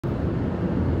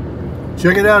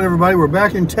Check it out, everybody. We're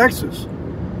back in Texas.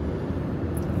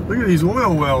 Look at these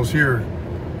oil wells here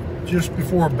just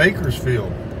before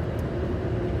Bakersfield.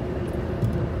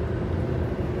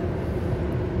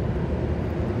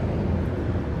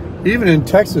 Even in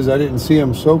Texas, I didn't see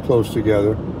them so close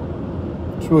together.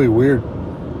 It's really weird.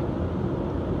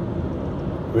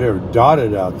 They're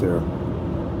dotted out there.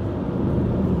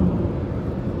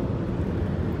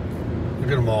 Look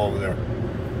at them all over there.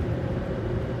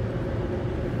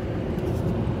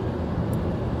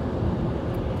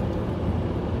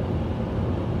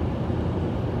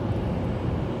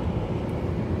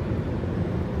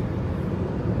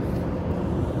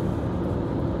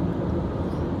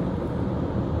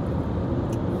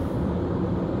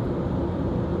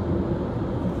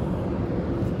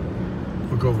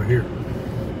 Look over here.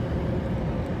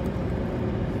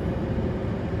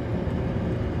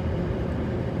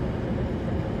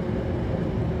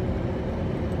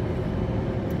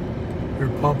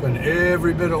 They're pumping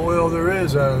every bit of oil there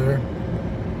is out of there.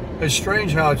 It's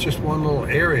strange how it's just one little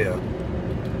area.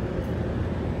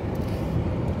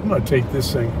 I'm gonna take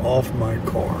this thing off my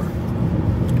car.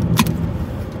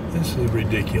 This is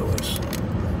ridiculous.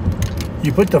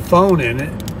 You put the phone in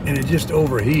it and it just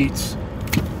overheats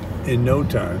in no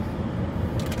time.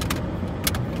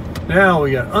 Now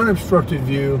we got unobstructed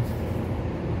view,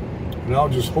 and I'll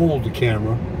just hold the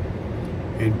camera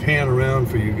and pan around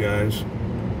for you guys.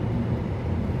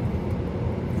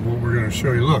 What we're going to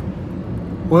show you. Look,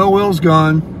 oil well's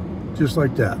gone, just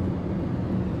like that.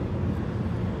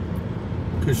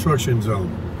 Construction zone.